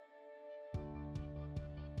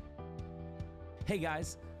Hey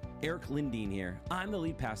guys, Eric Lindeen here. I'm the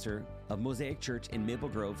lead pastor of Mosaic Church in Maple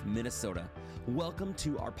Grove, Minnesota. Welcome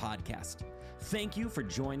to our podcast. Thank you for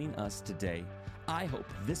joining us today. I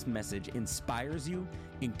hope this message inspires you,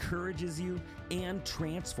 encourages you, and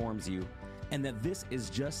transforms you, and that this is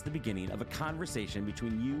just the beginning of a conversation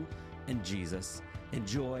between you and Jesus.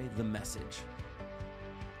 Enjoy the message.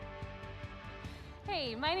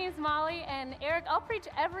 Hey, my name's Molly, and Eric, I'll preach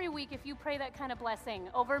every week if you pray that kind of blessing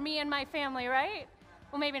over me and my family, right?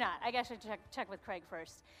 Well, maybe not. I guess I should check with Craig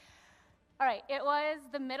first. All right, it was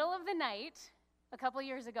the middle of the night a couple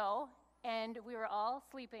years ago, and we were all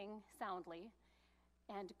sleeping soundly,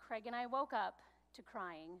 and Craig and I woke up to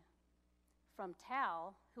crying from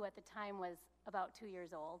Tal, who at the time was about 2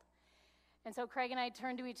 years old. And so Craig and I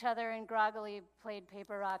turned to each other and groggily played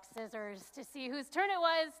paper, rock, scissors to see whose turn it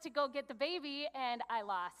was to go get the baby, and I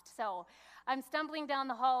lost. So I'm stumbling down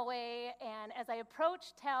the hallway, and as I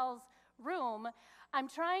approach Tal's room, I'm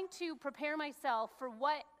trying to prepare myself for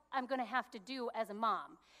what I'm going to have to do as a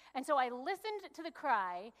mom. And so I listened to the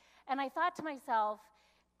cry, and I thought to myself,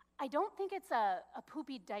 I don't think it's a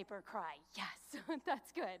poopy diaper cry. Yes,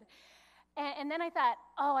 that's good. And then I thought,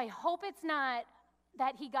 oh, I hope it's not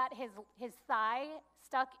that he got his thigh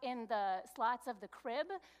stuck in the slots of the crib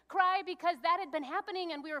cry, because that had been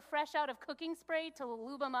happening and we were fresh out of cooking spray to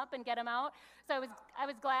lube him up and get him out. So I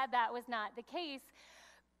was glad that was not the case.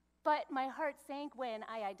 But my heart sank when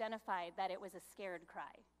I identified that it was a scared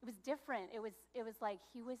cry. It was different. It was like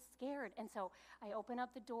he was scared. And so I open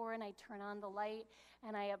up the door and I turn on the light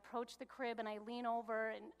and I approach the crib and I lean over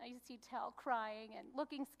and I see Tal crying and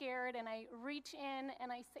looking scared, and I reach in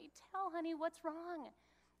and I say, Tal, honey, what's wrong?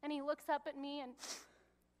 And he looks up at me and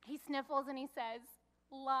he sniffles and he says,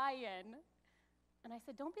 lion. And I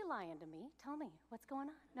said, don't be lying to me. Tell me, what's going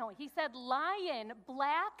on? No, he said, lion,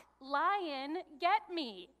 black lion, get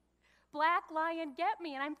me. Black lion, get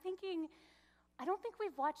me. And I'm thinking, I don't think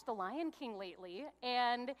we've watched The Lion King lately,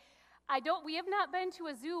 and we have not been to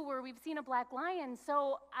a zoo where we've seen a black lion,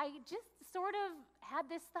 so I just sort of had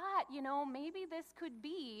this thought, maybe this could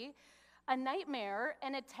be a nightmare,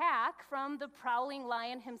 an attack from the prowling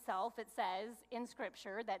lion himself. It says in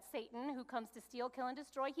Scripture that Satan, who comes to steal, kill, and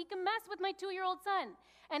destroy, he can mess with my 2-year-old son.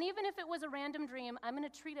 And even if it was a random dream, I'm going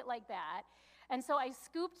to treat it like that. And so I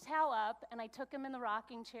scooped Tal up, and I took him in the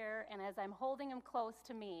rocking chair, and as I'm holding him close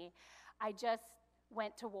to me, I just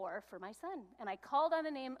went to war for my son. And I called on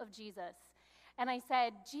the name of Jesus, and I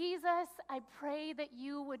said, Jesus, I pray that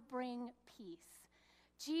you would bring peace.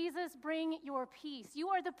 Jesus, bring your peace. You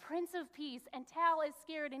are the Prince of Peace, and Tal is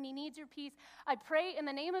scared, and he needs your peace. I pray in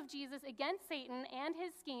the name of Jesus against Satan and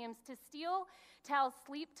his schemes to steal Tal's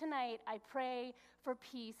sleep tonight. I pray for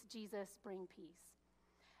peace. Jesus, bring peace.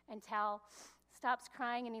 And Tal stops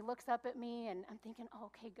crying, and he looks up at me, and I'm thinking, oh,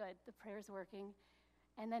 okay, good, the prayer's working.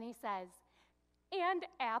 And then he says, and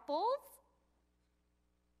apples?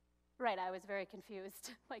 Right, I was very confused.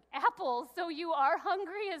 Like, apples, so you are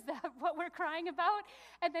hungry? Is that what we're crying about?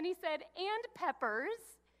 And then he said, and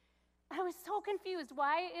peppers. I was so confused.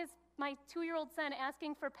 Why is my 2-year-old son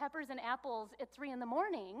asking for peppers and apples at 3 a.m?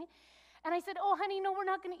 And I said, oh, honey, no, we're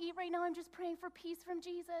not going to eat right now. I'm just praying for peace from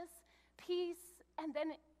Jesus. Peace. And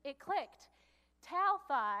then it clicked. Tal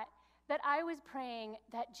thought that I was praying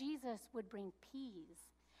that Jesus would bring peas,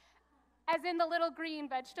 as in the little green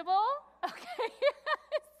vegetable. Okay.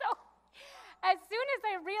 So as soon as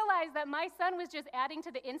I realized that my son was just adding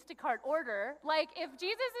to the Instacart order, like, if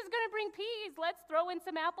Jesus is going to bring peas, let's throw in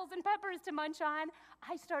some apples and peppers to munch on,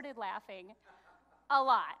 I started laughing a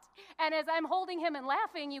lot. And as I'm holding him and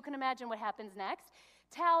laughing, you can imagine what happens next.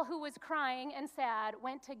 Tal, who was crying and sad,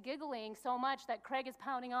 went to giggling so much that Craig is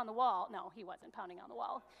pounding on the wall. No, he wasn't pounding on the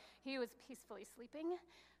wall. He was peacefully sleeping.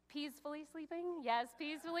 Peacefully sleeping? Yes,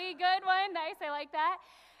 peacefully. Good one. Nice. I like that.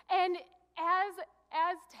 And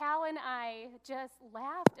as Tal and I just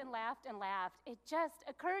laughed and laughed and laughed, it just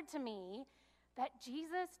occurred to me that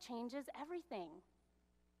Jesus changes everything.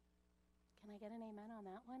 Can I get an amen on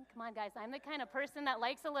that one? Come on, guys. I'm the kind of person that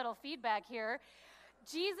likes a little feedback here.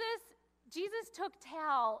 Jesus took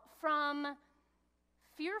Tal from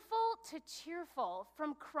fearful to cheerful,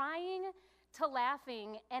 from crying to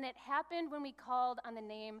laughing, and it happened when we called on the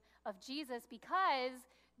name of Jesus, because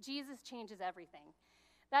Jesus changes everything.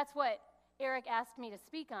 That's what Eric asked me to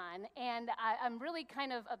speak on, and I'm really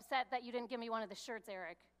kind of upset that you didn't give me one of the shirts,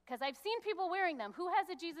 Eric, because I've seen people wearing them. Who has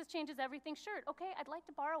a Jesus Changes Everything shirt? Okay, I'd like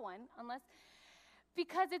to borrow one,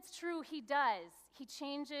 because it's true, he does. He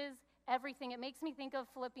changes everything. It makes me think of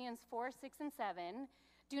Philippians 4, 6, and 7.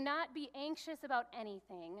 Do not be anxious about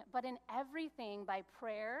anything, but in everything by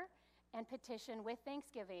prayer and petition with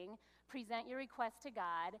thanksgiving, present your request to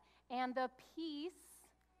God, and the peace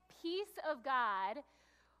of God,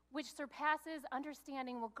 which surpasses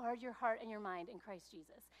understanding, will guard your heart and your mind in Christ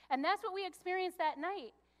Jesus. And that's what we experienced that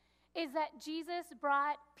night, is that Jesus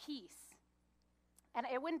brought peace. And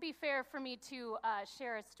it wouldn't be fair for me to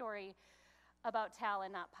share a story about Tal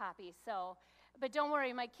and not Poppy. But don't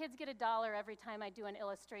worry, my kids get $1 every time I do an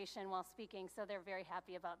illustration while speaking, so they're very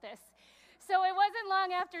happy about this. So it wasn't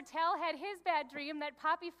long after Tal had his bad dream that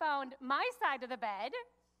Poppy found my side of the bed.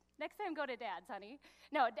 Next time, go to Dad's, honey.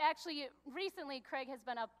 No, actually, recently, Craig has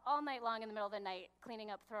been up all night long in the middle of the night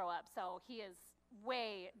cleaning up throw up, so he has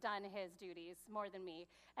way done his duties, more than me.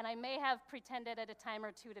 And I may have pretended at a time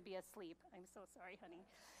or two to be asleep. I'm so sorry, honey.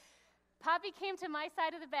 Poppy came to my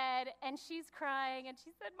side of the bed, and she's crying, and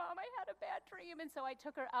she said, Mom, I had a bad dream. And so I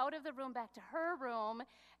took her out of the room back to her room,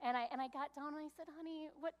 and I got down, and I said,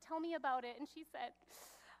 honey, tell me about it. And she said,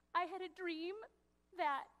 I had a dream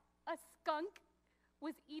that a skunk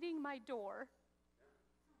was eating my door.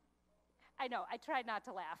 I know, I tried not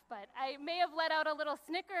to laugh, but I may have let out a little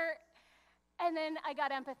snicker, and then I got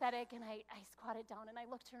empathetic, and I squatted down, and I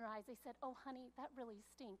looked in her eyes. I said, oh, honey, that really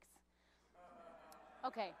stinks.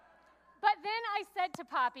 Okay. But then I said to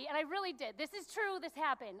Poppy, and I really did, this is true, this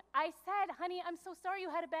happened. I said, honey, I'm so sorry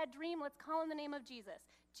you had a bad dream. Let's call in the name of Jesus.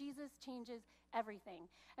 Jesus changes everything.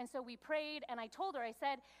 And so we prayed, and I told her, I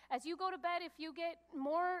said, as you go to bed, if you get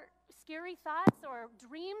more scary thoughts or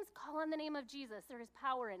dreams, call on the name of Jesus. There is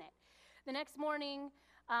power in it. The next morning,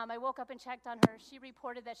 I woke up and checked on her. She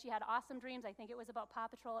reported that she had awesome dreams. I think it was about Paw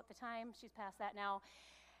Patrol at the time. She's past that now.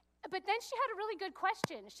 But then she had a really good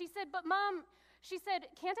question. She said, but Mom, she said,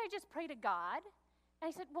 can't I just pray to God? And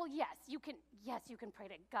I said, well, yes, you can pray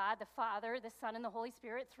to God, the Father, the Son, and the Holy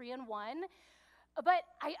Spirit, 3 in 1. But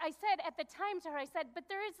I said at the time to her, I said, but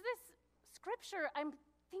there is this scripture I'm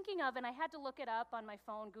thinking of, and I had to look it up on my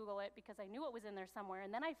phone, Google it, because I knew it was in there somewhere.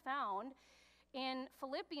 And then I found in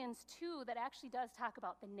Philippians 2 that actually does talk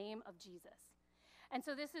about the name of Jesus. And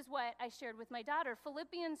so this is what I shared with my daughter.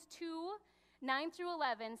 Philippians 2, 9 through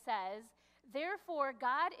 11 says, therefore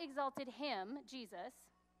God exalted him, Jesus,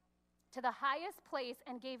 to the highest place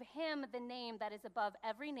and gave him the name that is above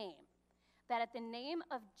every name, that at the name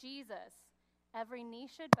of Jesus every knee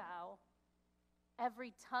should bow,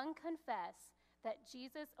 every tongue confess that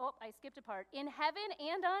Jesus, I skipped a part, in heaven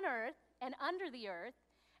and on earth and under the earth,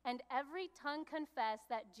 and every tongue confess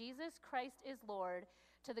that Jesus Christ is Lord,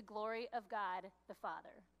 to the glory of God the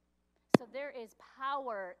Father. So there is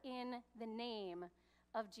power in the name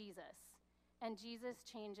of Jesus, and Jesus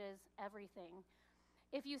changes everything.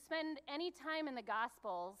 If you spend any time in the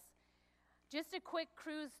Gospels, just a quick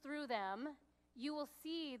cruise through them, you will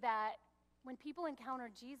see that when people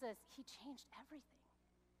encountered Jesus, he changed everything.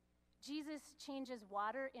 Jesus changes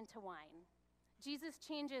water into wine. Jesus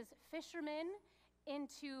changes fishermen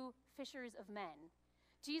into fishers of men.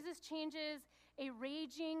 Jesus changes a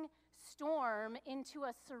raging storm into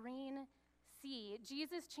a serene sea.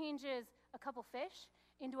 Jesus changes a couple fish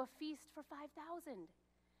into a feast for 5,000.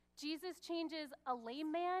 Jesus changes a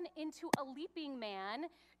lame man into a leaping man.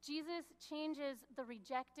 Jesus changes the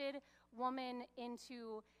rejected woman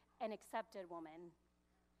into an accepted woman.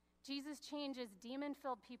 Jesus changes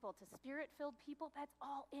demon-filled people to spirit-filled people. That's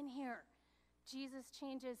all in here. Jesus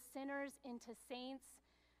changes sinners into saints.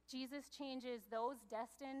 Jesus changes those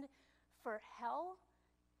destined for hell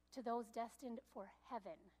to those destined for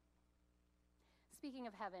heaven. Speaking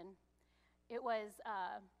of heaven, it was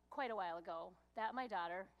quite a while ago that my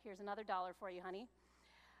daughter, here's another $1 for you, honey.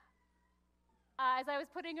 As I was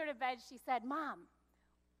putting her to bed, she said, Mom,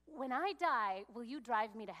 when I die, will you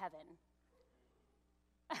drive me to heaven?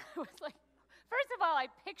 I was like, first of all, I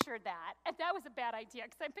pictured that, and that was a bad idea,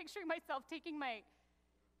 because I'm picturing myself taking my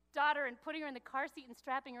daughter and putting her in the car seat and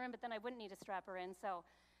strapping her in, but then I wouldn't need to strap her in, so,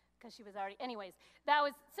 because she was already, anyways,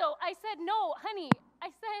 so I said, no, honey, I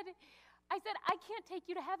said, I can't take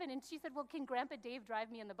you to heaven, and she said, well, can Grandpa Dave drive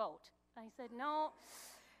me in the boat? I said, no,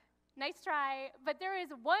 nice try, but there is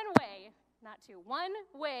one way, not two, one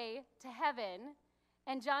way to heaven.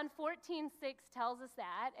 And John 14:6 tells us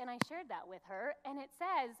that, and I shared that with her, and it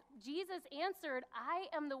says, Jesus answered, I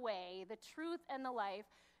am the way, the truth, and the life.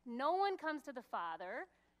 No one comes to the Father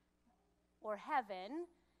or heaven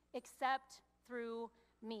except through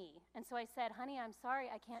me. And so I said, honey, I'm sorry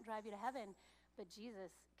I can't drive you to heaven, but Jesus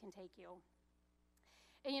can take you.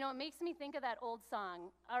 And it makes me think of that old song.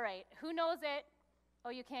 All right, who knows it? Oh,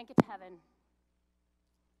 you can't get to heaven.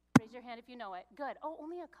 Raise your hand if you know it. Good. Oh,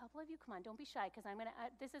 only a couple of you? Come on, don't be shy, because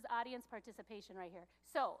this is audience participation right here.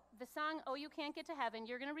 So, the song, Oh, You Can't Get to Heaven,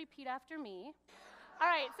 you're going to repeat after me. All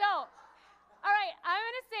right, so, All right, I'm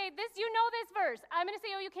going to say this. You know this verse. I'm going to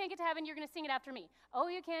say, oh, you can't get to heaven. You're going to sing it after me. Oh,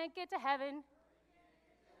 you can't get to heaven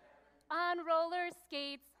on roller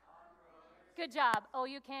skates. Good job. Oh,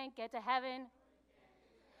 you can't get to heaven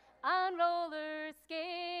on roller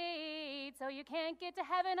skates. Oh, you can't get to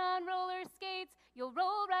heaven on roller skates. You'll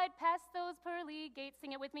roll right past those pearly gates.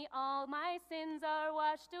 Sing it with me. All my sins are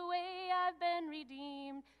washed away. I've been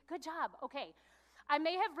redeemed. Good job. Okay. I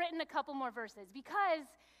may have written a couple more verses because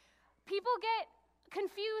people get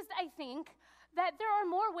confused, I think, that there are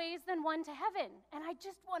more ways than one to heaven. And I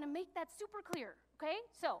just want to make that super clear. Okay?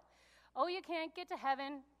 So, oh, you can't get to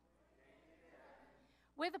heaven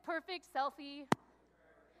with a perfect selfie.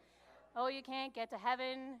 Oh, you can't get to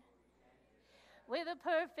heaven with a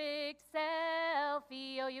perfect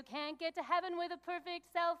selfie. Oh, you can't get to heaven with a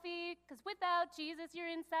perfect selfie, because without Jesus, your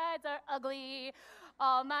insides are ugly.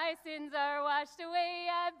 All my sins are washed away.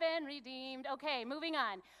 I've been redeemed. Okay, moving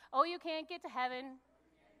on. Oh, you can't get to heaven.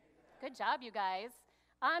 Good job, you guys.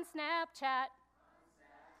 On Snapchat.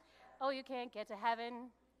 Oh, you can't get to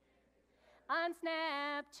heaven on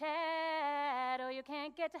Snapchat. Oh, you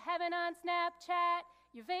can't get to heaven on Snapchat.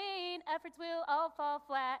 Your vain efforts will all fall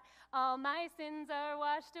flat. All my sins are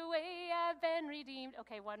washed away. I've been redeemed.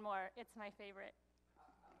 Okay, one more. It's my favorite.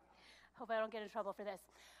 Hope I don't get in trouble for this.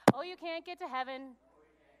 Oh, you can't get to heaven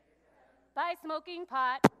by smoking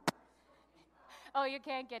pot. Oh, you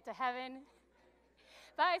can't get to heaven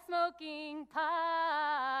by smoking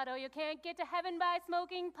pot. Oh, you can't get to heaven by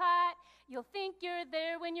smoking pot. You'll think you're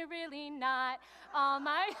there when you're really not. All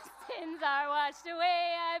my sins are washed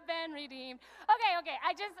away. I've been redeemed. Okay,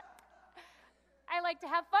 I like to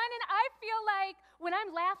have fun, and I feel like when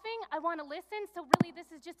I'm laughing, I want to listen, so really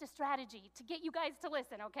this is just a strategy to get you guys to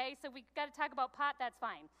listen, okay? So we got to talk about pot, that's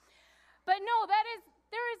fine. But no,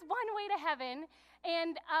 there is one way to heaven,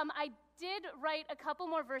 and I did write a couple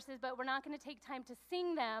more verses, but we're not going to take time to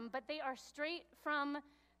sing them, but they are straight from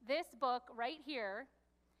this book right here,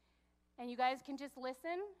 and you guys can just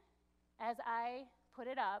listen as I put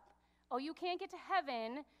it up. Oh, you can't get to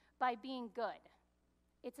heaven by being good.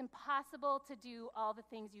 It's impossible to do all the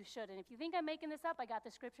things you should, and if you think I'm making this up, I got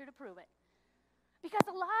the scripture to prove it. Because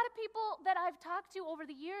a lot of people that I've talked to over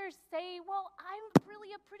the years say, well, I'm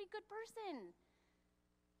really a pretty good person.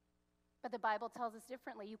 But the Bible tells us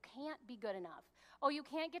differently. You can't be good enough. Oh, you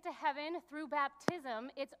can't get to heaven through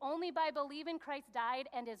baptism. It's only by believing Christ died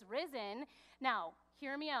and is risen. Now,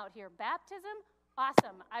 hear me out here. Baptism,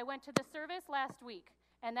 awesome. I went to the service last week,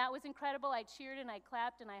 and that was incredible. I cheered and I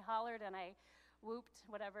clapped and I hollered and I whooped,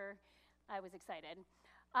 whatever. I was excited.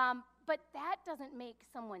 But that doesn't make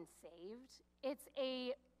someone saved.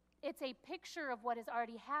 It's a picture of what has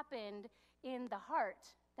already happened in the heart.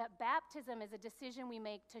 That baptism is a decision we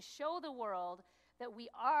make to show the world that we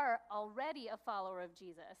are already a follower of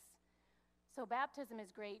Jesus. So baptism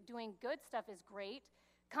is great. Doing good stuff is great.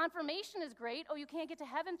 Confirmation is great. Oh, you can't get to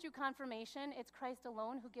heaven through confirmation. It's Christ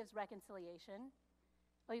alone who gives reconciliation.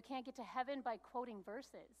 Oh, you can't get to heaven by quoting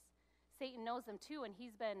verses. Satan knows them too, and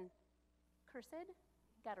he's been cursed.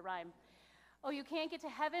 Got to rhyme. Oh, you can't get to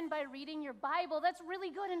heaven by reading your Bible. That's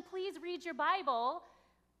really good, and please read your Bible.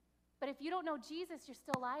 But if you don't know Jesus, you're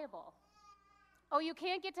still liable. Oh, you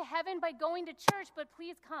can't get to heaven by going to church, but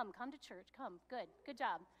please come. Come to church. Come. Good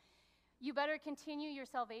job. You better continue your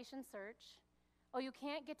salvation search. Oh, you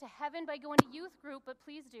can't get to heaven by going to youth group, but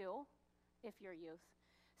please do, if you're youth.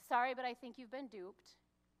 Sorry, but I think you've been duped.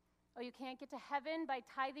 Oh, you can't get to heaven by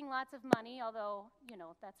tithing lots of money, although,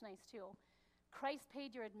 that's nice too. Christ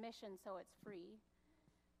paid your admission, so it's free.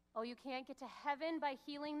 Oh, you can't get to heaven by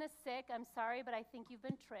healing the sick. I'm sorry, but I think you've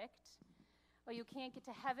been tricked. Oh, you can't get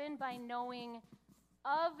to heaven by knowing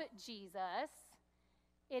of Jesus.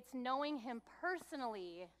 It's knowing him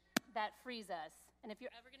personally that frees us. And if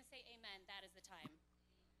you're ever going to say amen, that is the time.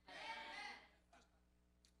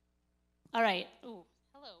 All right. Ooh,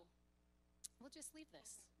 hello. We'll just leave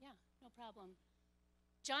this. Yeah, no problem.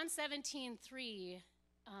 John 17:3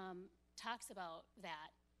 talks about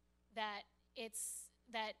that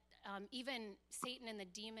even Satan and the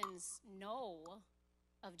demons know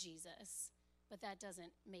of Jesus, but that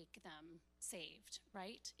doesn't make them saved,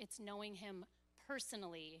 right? It's knowing him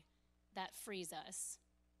personally that frees us.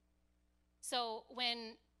 So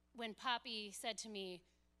when Poppy said to me,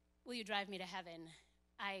 will you drive me to heaven?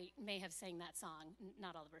 I may have sang that song,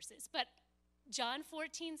 not all the verses, but John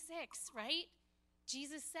 14:6, right?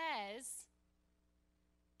 Jesus says,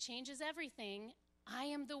 changes everything. I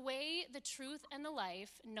am the way, the truth, and the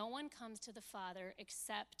life. No one comes to the Father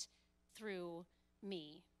except through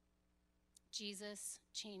me. Jesus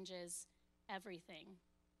changes everything.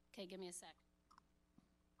 Okay, give me a sec.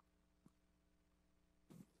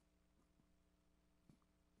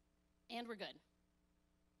 and we're good.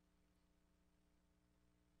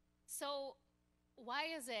 So why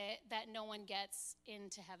is it that no one gets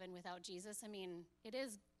into heaven without Jesus? I mean, it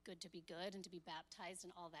is good to be good and to be baptized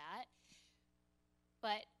and all that.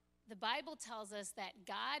 But the Bible tells us that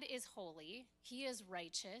God is holy, he is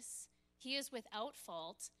righteous, he is without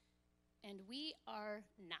fault, and we are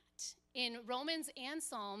not. In Romans and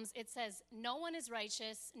Psalms, it says, no one is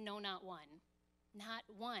righteous, no, not one. Not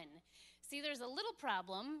one. See, there's a little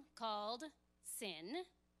problem called sin.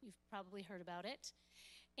 You've probably heard about it.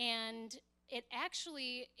 And it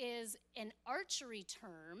actually is an archery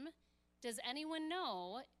term. Does anyone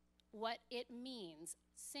know what it means,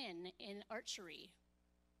 sin in archery?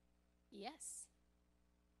 Yes.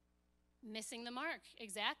 Missing the mark,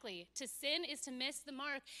 exactly. To sin is to miss the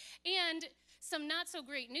mark. And some not so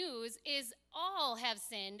great news is all have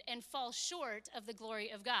sinned and fall short of the glory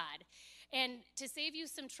of God. And to save you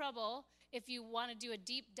some trouble, if you want to do a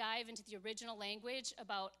deep dive into the original language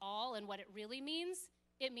about all and what it really means,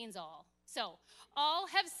 it means all. So, all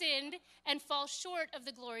have sinned and fall short of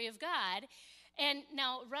the glory of God. And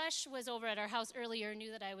now Rush was over at our house earlier,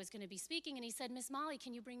 knew that I was going to be speaking, and he said, Miss Molly,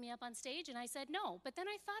 can you bring me up on stage? And I said, no. But then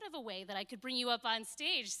I thought of a way that I could bring you up on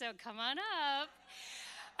stage, so come on up.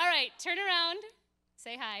 All right, turn around,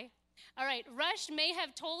 say hi. All right, Rush may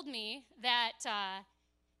have told me that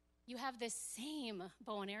you have this same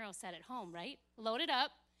bow and arrow set at home, right? Load it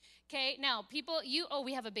up. Okay, now people,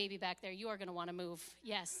 we have a baby back there. You are going to want to move,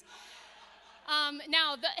 yes.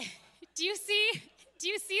 Now, do you see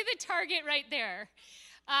the target right there?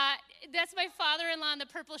 That's my father-in-law in the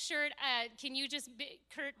purple shirt. Can you just,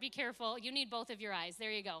 Kurt, be careful. You need both of your eyes.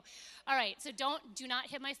 There you go. All right, so do not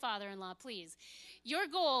hit my father-in-law, please. Your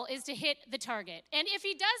goal is to hit the target. And if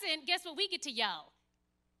he doesn't, guess what? We get to yell.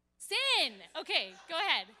 Sin. Okay, go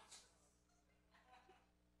ahead.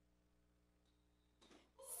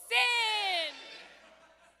 Sin.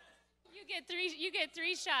 You get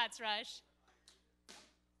three shots, Rush.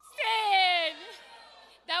 Sin.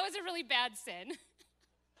 That was a really bad sin.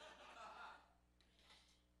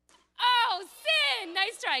 Oh, sin.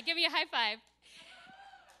 Nice try. Give me a high five.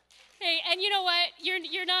 Hey, and you know what?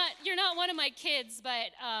 You're not one of my kids,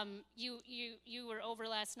 but you were over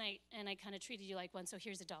last night, and I kind of treated you like one. So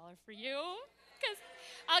here's $1 for you, because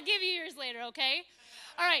I'll give you yours later. Okay?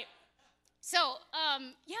 All right. So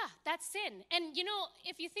yeah, that's sin. And you know,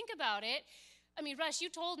 if you think about it, I mean, Rush, you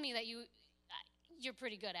told me that you're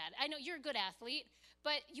pretty good at it. I know you're a good athlete,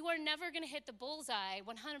 but you are never going to hit the bullseye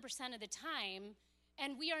 100% of the time,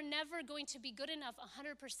 and we are never going to be good enough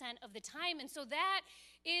 100% of the time, and so that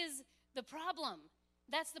is the problem.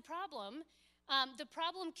 That's the problem. The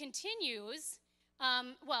problem continues.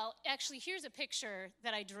 Well, actually, here's a picture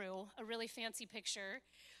that I drew, a really fancy picture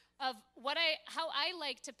of how I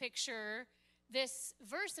like to picture this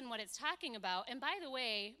verse and what it's talking about. And by the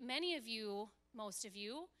way, many of you, most of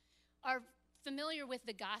you, are familiar with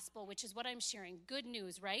the gospel, which is what I'm sharing. Good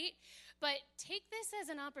news, right? But take this as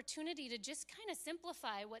an opportunity to just kind of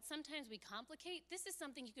simplify what sometimes we complicate. This is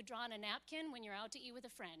something you could draw on a napkin when you're out to eat with a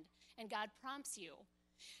friend, and God prompts you.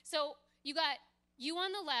 So you got you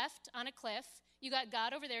on the left on a cliff. You got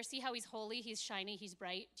God over there. See how he's holy, he's shiny, he's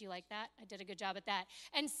bright. Do you like that? I did a good job at that.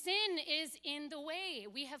 And sin is in the way.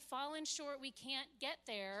 We have fallen short. We can't get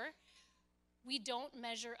there. We don't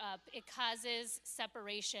measure up. It causes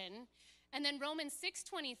separation. And then Romans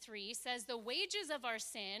 6:23 says the wages of our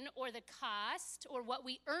sin, or the cost, or what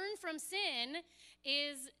we earn from sin,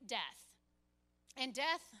 is death. And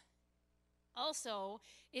death also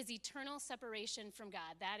is eternal separation from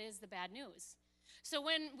God. That is the bad news. So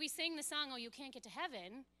when we sing the song, "Oh, you can't get to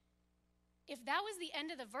heaven," if that was the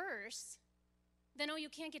end of the verse, then "Oh, you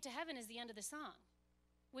can't get to heaven" is the end of the song,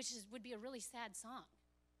 which would be a really sad song.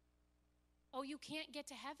 Oh, you can't get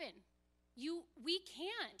to heaven. We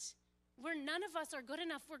can't. None of us are good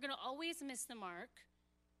enough. We're going to always miss the mark.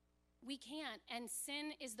 We can't. And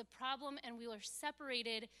sin is the problem, and we are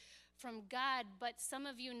separated from God. But some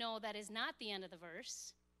of you know that is not the end of the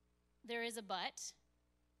verse. There is a but.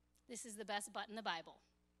 This is the best but in the Bible.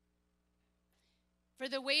 For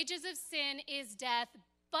the wages of sin is death,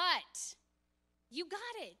 but you got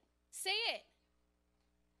it. Say it.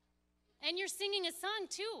 And you're singing a song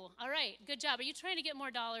too. All right, good job. Are you trying to get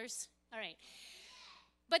more dollars? All right.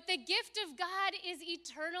 But the gift of God is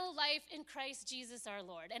eternal life in Christ Jesus our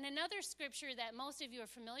Lord. And another scripture that most of you are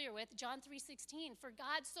familiar with, John 3:16, for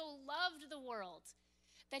God so loved the world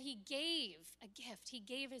that he gave a gift. He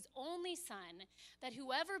gave his only son, that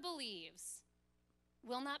whoever believes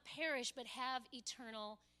will not perish but have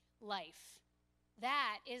eternal life.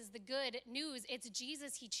 That is the good news. It's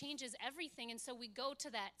Jesus. He changes everything. And so we go to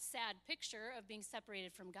that sad picture of being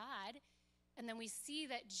separated from God, and then we see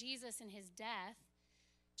that Jesus in his death,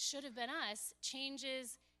 should have been us,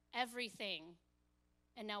 changes everything.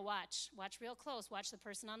 And now watch real close. Watch the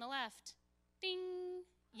person on the left. Ding,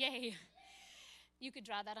 yay. You could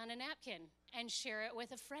draw that on a napkin and share it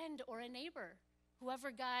with a friend or a neighbor,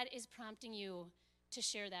 whoever God is prompting you to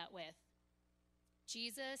share that with.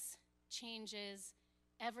 Jesus changes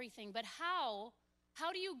everything. But how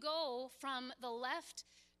do you go from the left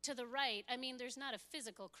to the right? I mean, there's not a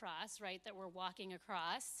physical cross, right, that we're walking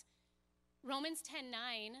across. Romans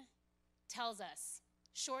 10:9 tells us,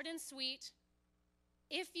 short and sweet,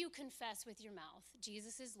 if you confess with your mouth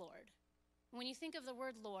Jesus is Lord. When you think of the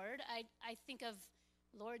word Lord, I think of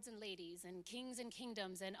lords and ladies and kings and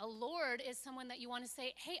kingdoms. And a Lord is someone that you want to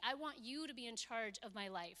say, hey, I want you to be in charge of my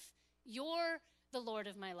life. You're the Lord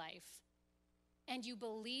of my life. And you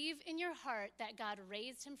believe in your heart that God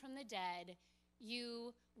raised him from the dead,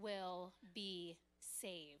 you will be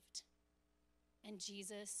saved. And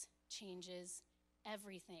Jesus changes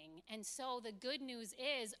everything. And so the good news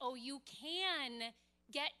is, you can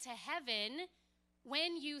get to heaven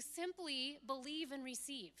when you simply believe and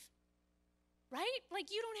receive. Right?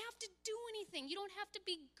 Like, you don't have to do anything. You don't have to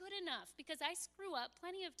be good enough, because I screw up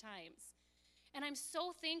plenty of times. And I'm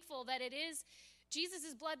so thankful that it is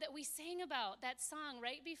Jesus' blood that we sang about, that song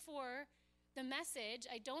right before the message.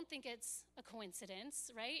 I don't think it's a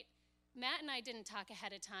coincidence, right? Matt and I didn't talk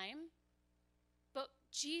ahead of time, but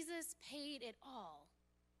Jesus paid it all.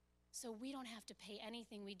 So we don't have to pay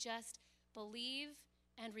anything. We just believe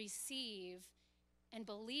and receive and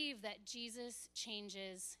believe that Jesus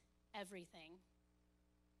changes everything.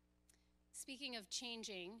 Speaking of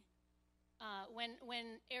changing, when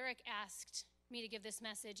Eric asked me to give this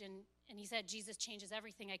message and he said Jesus changes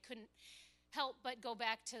everything, I couldn't help but go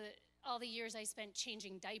back to all the years I spent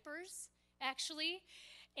changing diapers, actually.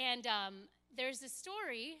 And there's a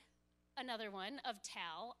story, another one, of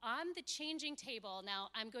Tal on the changing table. Now,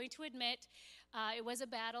 I'm going to admit it was a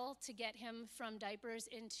battle to get him from diapers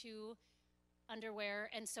into underwear,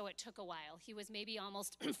 and so it took a while. He was maybe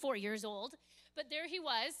almost 4 years old, but there he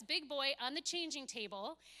was, big boy on the changing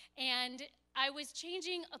table, and I was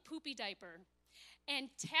changing a poopy diaper. And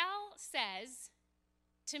Tal says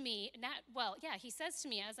to me, he says to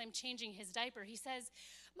me as I'm changing his diaper, he says,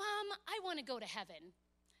 Mom, I want to go to heaven.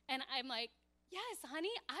 And I'm like, yes,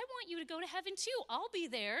 honey, I want you to go to heaven too. I'll be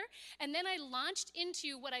there. And then I launched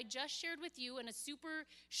into what I just shared with you in a super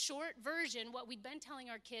short version, what we'd been telling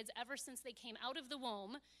our kids ever since they came out of the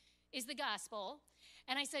womb, is the gospel.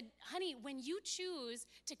 And I said, honey, when you choose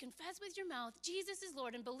to confess with your mouth, Jesus is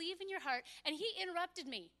Lord, and believe in your heart, and he interrupted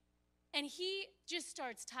me. And he just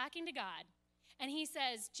starts talking to God. And he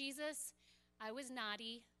says, Jesus, I was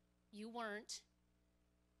naughty. You weren't.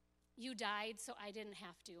 You died, so I didn't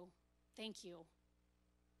have to. Thank you.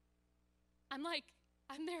 I'm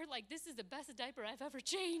there like, this is the best diaper I've ever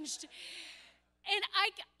changed. And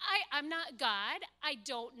I'm not God. I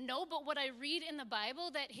don't know. But what I read in the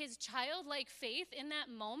Bible, that his childlike faith in that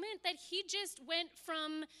moment, that he just went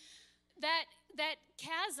from that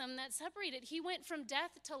chasm that separated. He went from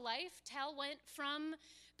death to life. Tal went from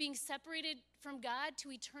being separated from God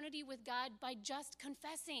to eternity with God by just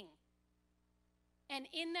confessing. And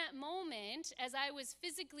in that moment, as I was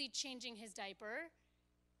physically changing his diaper,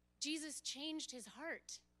 Jesus changed his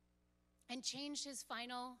heart and changed his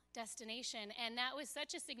final destination. And that was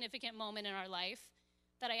such a significant moment in our life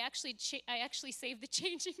that I actually saved the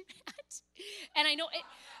changing mat. And I know it,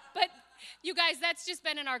 but you guys, that's just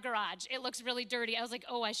been in our garage. It looks really dirty. I was like,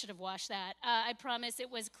 I should have washed that. I promise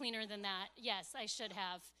it was cleaner than that. Yes, I should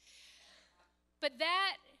have. But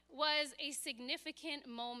that was a significant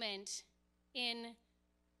moment in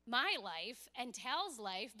my life and Tal's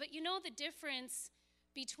life. But you know the difference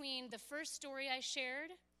between the first story I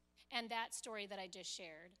shared and that story that I just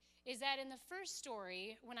shared is that in the first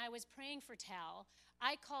story, when I was praying for Tal,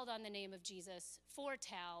 I called on the name of Jesus for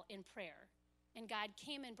Tal in prayer. And God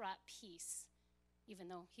came and brought peace, even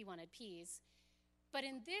though he wanted peas. But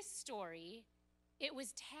in this story, it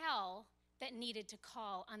was Tal that needed to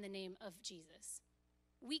call on the name of Jesus.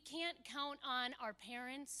 We can't count on our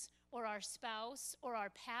parents or our spouse or our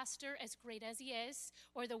pastor, as great as he is,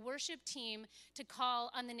 or the worship team to call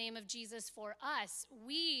on the name of Jesus for us.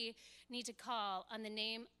 We need to call on the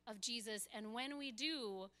name of Jesus, and when we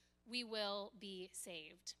do, we will be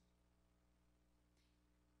saved.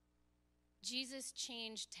 Jesus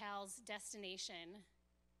changed Tal's destination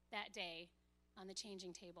that day on the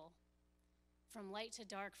changing table, from light to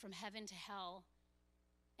dark, from heaven to hell.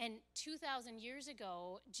 And 2,000 years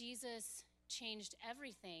ago, Jesus changed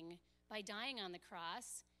everything by dying on the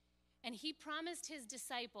cross. And he promised his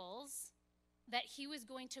disciples that he was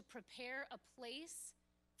going to prepare a place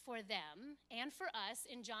for them and for us.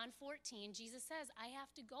 In John 14, Jesus says, I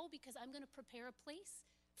have to go because I'm going to prepare a place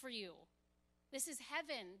for you. This is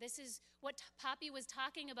heaven. This is what Poppy was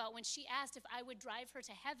talking about when she asked if I would drive her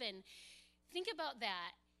to heaven. Think about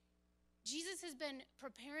that. Jesus has been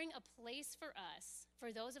preparing a place for us,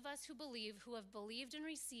 for those of us who have believed and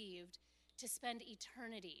received, to spend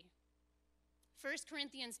eternity. 1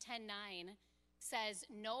 Corinthians 10:9 says,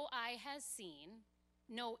 no eye has seen,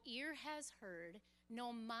 no ear has heard,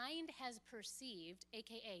 no mind has perceived,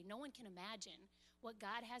 aka no one can imagine what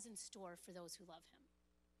God has in store for those who love him.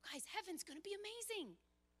 Guys, heaven's going to be amazing.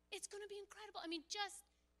 It's going to be incredible. I mean, just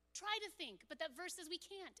try to think, but that verse says we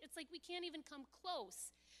can't. It's like we can't even come close.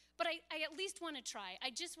 But I at least want to try.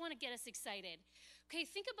 I just want to get us excited. Okay,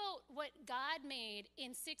 think about what God made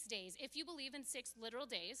in 6 days. If you believe in 6 literal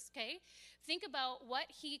days, okay, think about what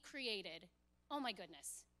he created. Oh my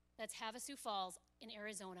goodness. That's Havasu Falls in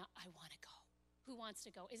Arizona. I want to go. Who wants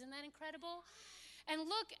to go? Isn't that incredible? And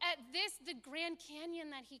look at this, the Grand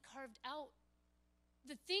Canyon that he carved out.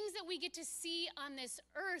 The things that we get to see on this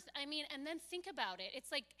earth, I mean, and then think about it.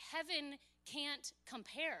 It's like heaven can't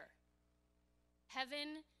compare.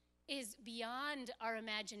 Heaven is beyond our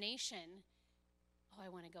imagination. Oh, I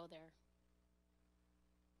want to go there.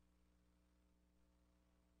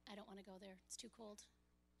 I don't want to go there. It's too cold.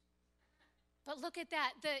 But look at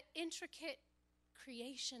that, the intricate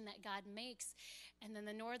creation that God makes. And then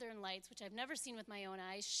the northern lights, which I've never seen with my own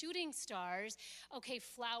eyes, shooting stars. Okay,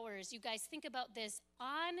 flowers. You guys think about this.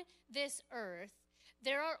 On this earth,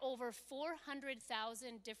 there are over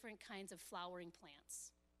 400,000 different kinds of flowering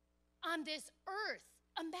plants. On this earth.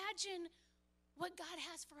 Imagine what God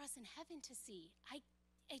has for us in heaven to see.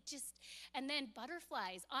 And then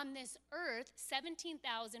butterflies. On this earth,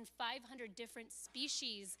 17,500 different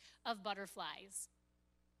species of butterflies.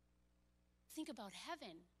 Think about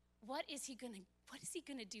heaven. What is he going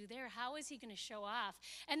to do there? How is he going to show off?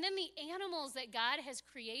 And then the animals that God has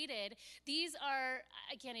created, these are,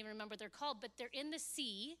 I can't even remember what they're called, but they're in the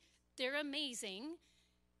sea. They're amazing.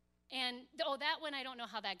 And, that one, I don't know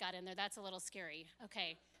how that got in there. That's a little scary.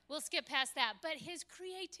 Okay, we'll skip past that. But his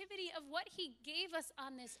creativity of what he gave us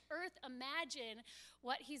on this earth, imagine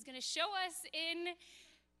what he's going to show us in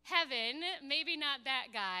heaven. Maybe not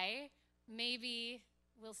that guy. Maybe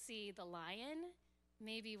we'll see the lion.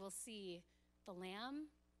 Maybe we'll see the lamb.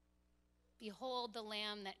 Behold the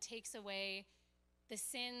lamb that takes away the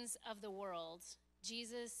sins of the world.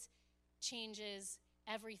 Jesus changes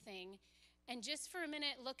everything. And just for a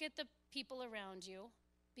minute, look at the people around you,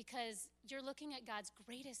 because you're looking at God's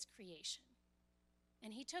greatest creation.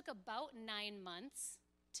 And he took about 9 months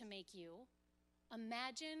to make you.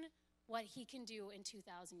 Imagine what he can do in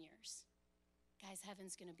 2,000 years. Guys,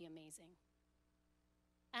 heaven's going to be amazing.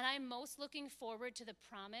 And I'm most looking forward to the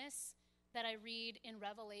promise that I read in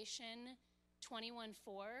Revelation 21:4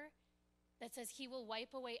 that says he will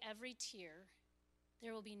wipe away every tear.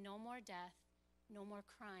 There will be no more death, no more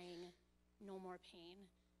crying, no more pain.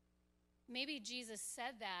 Maybe Jesus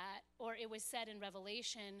said that, or it was said in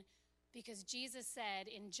Revelation, because Jesus said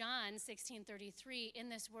in John 16:33, in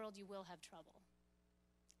this world you will have trouble.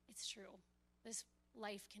 It's true. This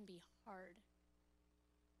life can be hard.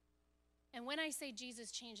 And when I say Jesus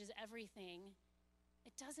changes everything,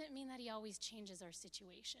 it doesn't mean that he always changes our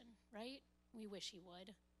situation, right? We wish he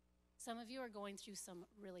would. Some of you are going through some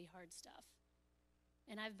really hard stuff,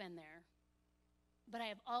 and I've been there. But I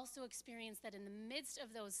have also experienced that in the midst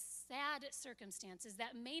of those sad circumstances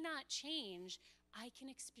that may not change, I can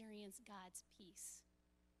experience God's peace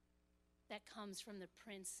that comes from the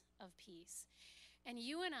Prince of Peace. And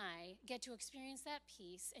you and I get to experience that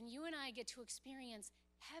peace, and you and I get to experience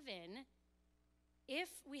heaven if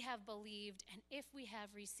we have believed and if we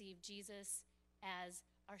have received Jesus as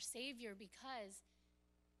our Savior, because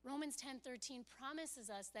Romans 10:13 promises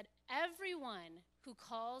us that everyone who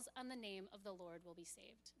calls on the name of the Lord will be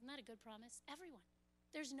saved. Isn't that a good promise? Everyone.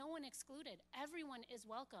 There's no one excluded. Everyone is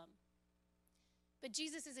welcome. But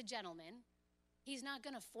Jesus is a gentleman. He's not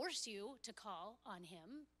going to force you to call on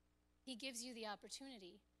him. He gives you the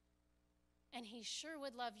opportunity. And he sure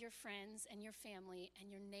would love your friends and your family and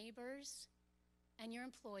your neighbors and your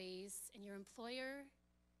employees and your employer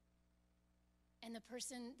and the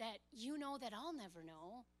person that you know that I'll never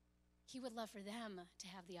know. He would love for them to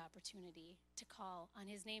have the opportunity to call on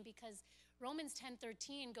his name, because Romans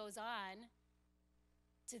 10:13 goes on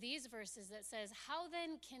to these verses that says, how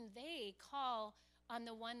then can they call on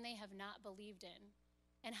the one they have not believed in?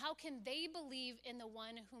 And how can they believe in the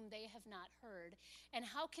one whom they have not heard? And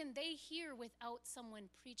how can they hear without someone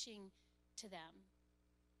preaching to them?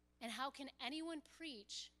 And how can anyone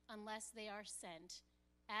preach unless they are sent?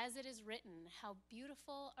 As it is written, how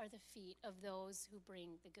beautiful are the feet of those who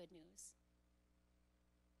bring the good news.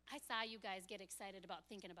 I saw you guys get excited about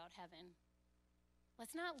thinking about heaven.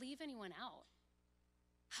 Let's not leave anyone out.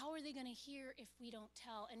 How are they going to hear if we don't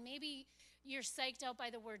tell? And maybe you're psyched out by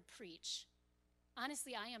the word preach.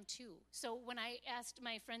 Honestly, I am too. So when I asked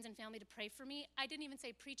my friends and family to pray for me, I didn't even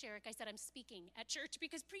say preach, Eric. I said I'm speaking at church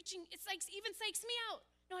because preaching even psychs me out.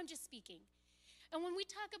 No, I'm just speaking. And when we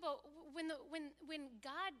talk about, when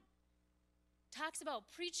God talks about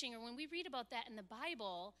preaching, or when we read about that in the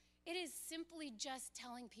Bible, it is simply just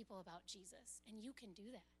telling people about Jesus, and you can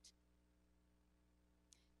do that.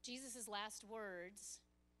 Jesus' last words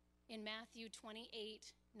in Matthew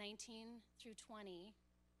 28:19 through 20,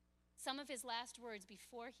 some of his last words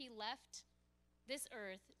before he left this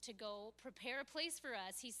earth to go prepare a place for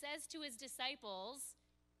us, he says to his disciples,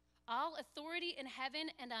 all authority in heaven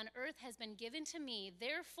and on earth has been given to me.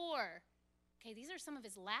 Therefore, okay, these are some of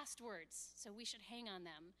his last words, so we should hang on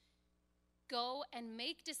them. Go and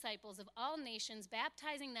make disciples of all nations,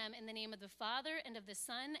 baptizing them in the name of the Father and of the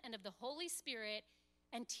Son and of the Holy Spirit,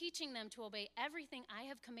 and teaching them to obey everything I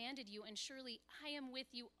have commanded you. And surely I am with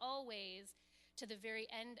you always to the very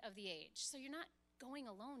end of the age. So you're not going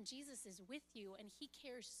alone. Jesus is with you, and he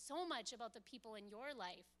cares so much about the people in your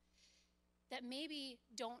life that maybe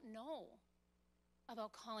don't know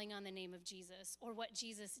about calling on the name of Jesus or what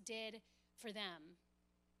Jesus did for them.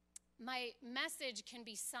 My message can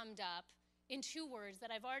be summed up in 2 words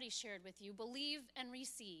that I've already shared with you: believe and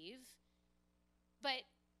receive. But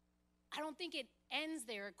I don't think it ends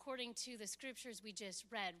there according to the scriptures we just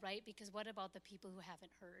read, right? Because what about the people who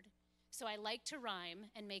haven't heard? So I like to rhyme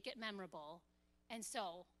and make it memorable. And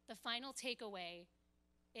so the final takeaway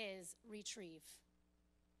is retrieve.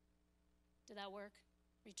 Did that work?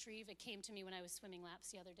 Retrieve. It came to me when I was swimming laps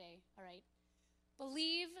the other day. All right.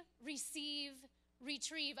 Believe, receive,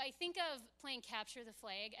 retrieve. I think of playing capture the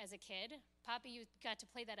flag as a kid. Poppy, you got to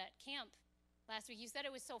play that at camp last week. You said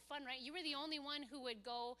it was so fun, right? You were the only one who would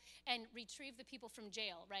go and retrieve the people from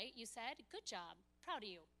jail, right? You said, good job. Proud of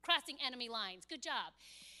you. Crossing enemy lines. Good job.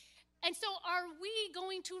 And so are we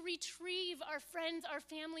going to retrieve our friends, our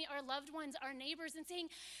family, our loved ones, our neighbors, and saying,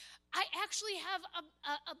 I actually have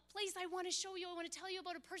a place I want to show you. I want to tell you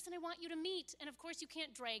about a person I want you to meet. And of course, you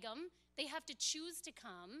can't drag them. They have to choose to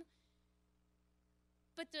come.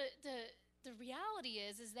 But the reality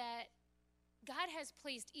is that God has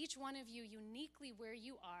placed each one of you uniquely where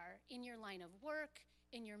you are, in your line of work,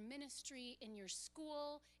 in your ministry, in your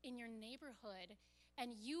school, in your neighborhood.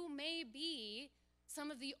 And you may be some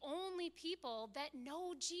of the only people that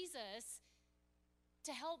know Jesus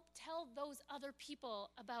to help tell those other people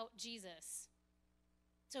about Jesus.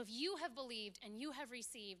 So if you have believed and you have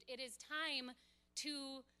received, it is time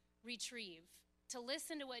to retrieve, to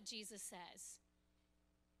listen to what Jesus says.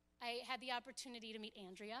 I had the opportunity to meet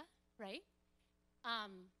Andrea, right?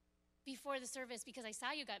 Before the service, because I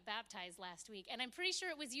saw you got baptized last week, and I'm pretty sure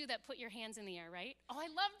it was you that put your hands in the air, right? Oh, I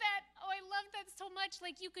love that. Oh, I love that so much.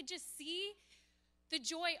 Like, you could just see the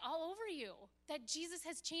joy all over you that Jesus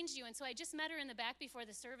has changed you. And so I just met her in the back before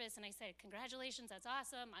the service, and I said, congratulations, that's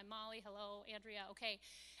awesome. I'm Molly. Hello, Andrea. Okay.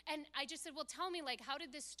 And I just said, well, tell me, like, how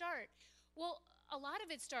did this start? Well, a lot of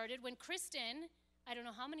it started when Kristen, I don't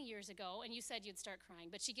know how many years ago, and you said you'd start crying,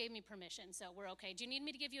 but she gave me permission, so we're okay. Do you need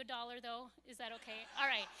me to give you $1, though? Is that okay? All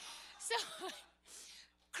right. So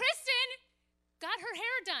Kristen got her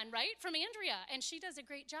hair done, right, from Andrea, and she does a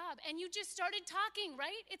great job. And you just started talking,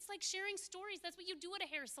 right? It's like sharing stories. That's what you do at a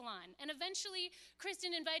hair salon. And eventually,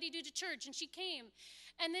 Kristen invited you to church, and she came.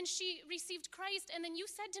 And then she received Christ, and then you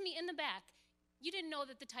said to me in the back, you didn't know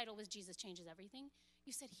that the title was Jesus Changes Everything.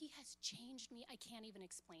 You said, he has changed me. I can't even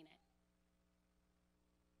explain it.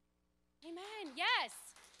 Amen. Yes.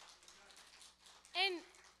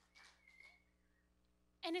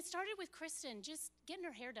 And it started with Kristen just getting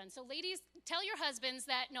her hair done. So ladies, tell your husbands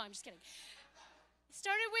that, no, I'm just kidding.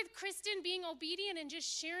 Started with Kristen being obedient and just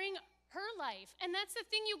sharing her life. And that's the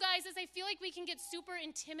thing, you guys, is I feel like we can get super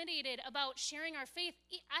intimidated about sharing our faith.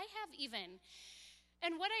 I have even.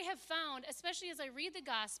 And what I have found, especially as I read the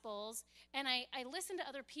Gospels and I listen to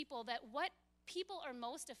other people, that what people are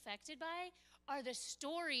most affected by are the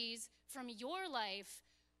stories from your life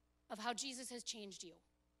of how Jesus has changed you.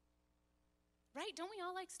 Right? Don't we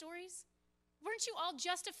all like stories? Weren't you all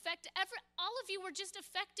just affected? All of you were just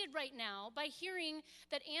affected right now by hearing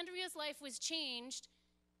that Andrea's life was changed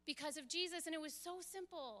because of Jesus, and it was so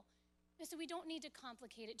simple. So we don't need to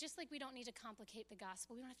complicate it, just like we don't need to complicate the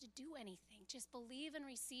gospel. We don't have to do anything. Just believe and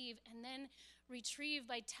receive, and then retrieve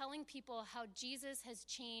by telling people how Jesus has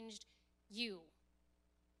changed you.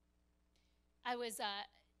 I was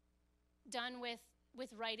done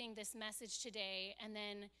with writing this message today, and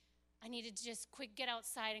then I needed to just quick get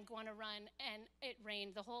outside and go on a run, and it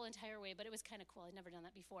rained the whole entire way, but it was kind of cool. I'd never done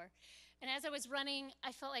that before. And as I was running,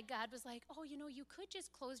 I felt like God was like, oh, you could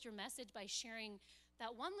just close your message by sharing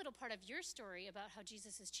that one little part of your story about how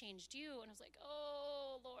Jesus has changed you. And I was like,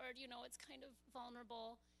 oh, Lord, it's kind of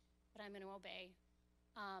vulnerable, but I'm going to obey.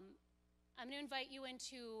 I'm going to invite you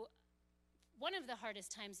into one of the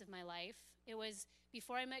hardest times of my life. It was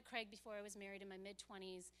before I met Craig, before I was married in my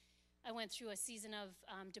mid-20s. I went through a season of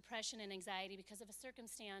depression and anxiety because of a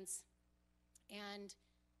circumstance. And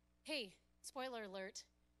hey, spoiler alert,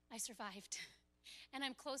 I survived. And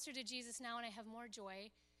I'm closer to Jesus now, and I have more joy.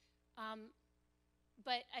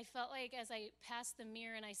 But I felt like as I passed the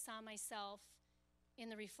mirror and I saw myself in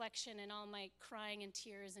the reflection and all my crying and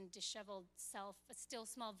tears and disheveled self, a still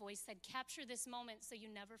small voice said, capture this moment so you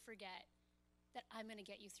never forget that I'm going to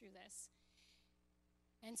get you through this.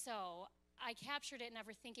 And so I captured it,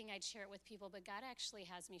 never thinking I'd share it with people, but God actually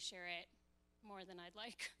has me share it more than I'd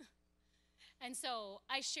like. And so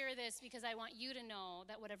I share this because I want you to know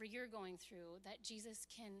that whatever you're going through, that Jesus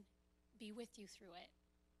can be with you through it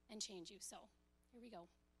and change you. So here we go.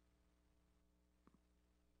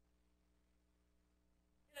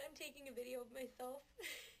 And I'm taking a video of myself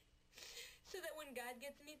so that when God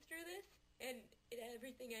gets me through this and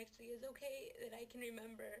everything actually is okay, that I can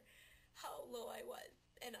remember how low I was.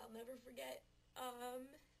 And I'll never forget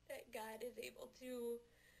that God is able to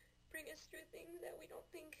bring us through things that we don't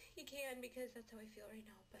think he can, because that's how I feel right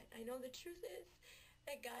now. But I know the truth is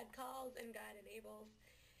that God calls and God enables,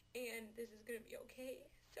 and this is going to be okay.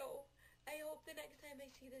 So I hope the next time I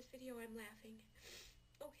see this video, I'm laughing.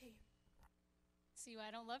 Okay. See why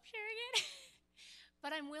I don't love sharing it?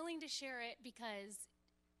 But I'm willing to share it because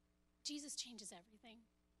Jesus changes everything.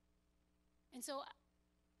 And so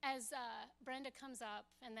as Brenda comes up,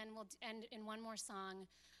 and then we'll end in one more song,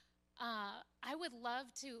 I would love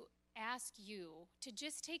to ask you to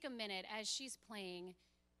just take a minute as she's playing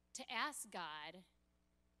to ask God,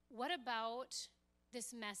 what about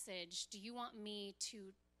this message do you want me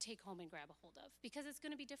to take home and grab a hold of? Because it's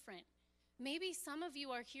going to be different. Maybe some of you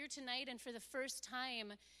are here tonight and for the first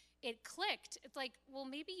time it clicked. It's like, well,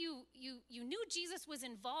 maybe you knew Jesus was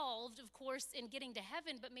involved, of course, in getting to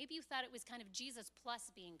heaven, but maybe you thought it was kind of Jesus plus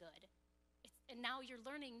being good. And now you're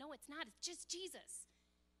learning, no, it's not. It's just Jesus.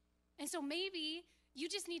 And so maybe you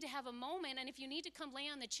just need to have a moment, and if you need to come lay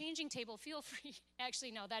on the changing table, feel free.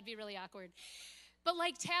 Actually, no, that'd be really awkward. But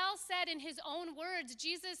like Tal said in his own words,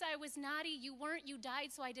 Jesus, I was naughty, you weren't, you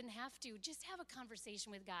died, so I didn't have to. Just have a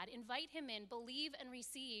conversation with God. Invite him in, believe and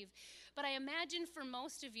receive. But I imagine for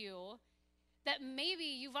most of you that maybe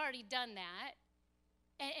you've already done that,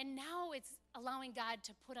 and now it's allowing God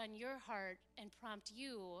to put on your heart and prompt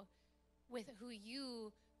you with who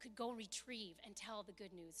you could go retrieve and tell the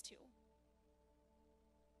good news to.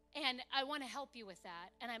 And I want to help you with that.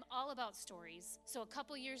 And I'm all about stories. So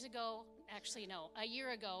a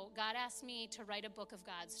year ago, God asked me to write a book of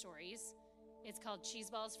God's stories. It's called Cheese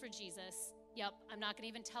Balls for Jesus. Yep, I'm not going to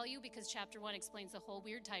even tell you because chapter 1 explains the whole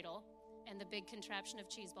weird title and the big contraption of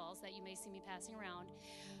cheese balls that you may see me passing around.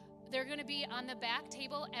 They're going to be on the back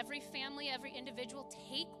table. Every family, every individual,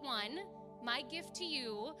 take one. My gift to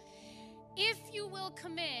you, if you will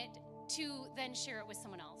commit to then share it with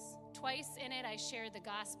someone else. Twice in it, I share the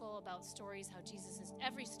gospel about stories, how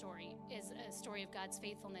every story is a story of God's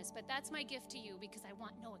faithfulness. But that's my gift to you because I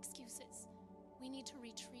want no excuses. We need to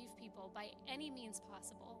retrieve people by any means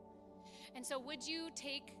possible. And so would you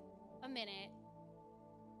take a minute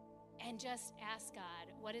and just ask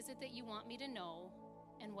God, what is it that you want me to know?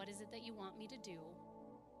 And what is it that you want me to do?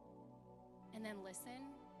 And then listen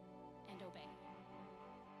and obey.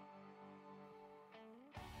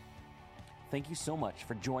 Thank you so much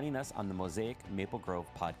for joining us on the Mosaic Maple Grove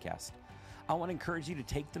podcast. I want to encourage you to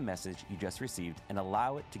take the message you just received and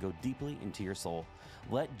allow it to go deeply into your soul.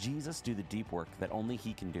 Let Jesus do the deep work that only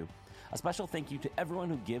he can do. A special thank you to everyone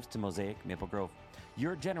who gives to Mosaic Maple Grove.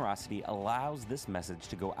 Your generosity allows this message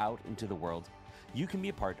to go out into the world. You can be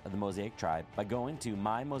a part of the Mosaic tribe by going to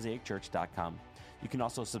mymosaicchurch.com. You can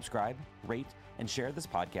also subscribe, rate, and share this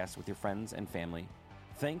podcast with your friends and family.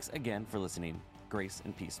 Thanks again for listening. Grace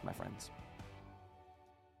and peace, my friends.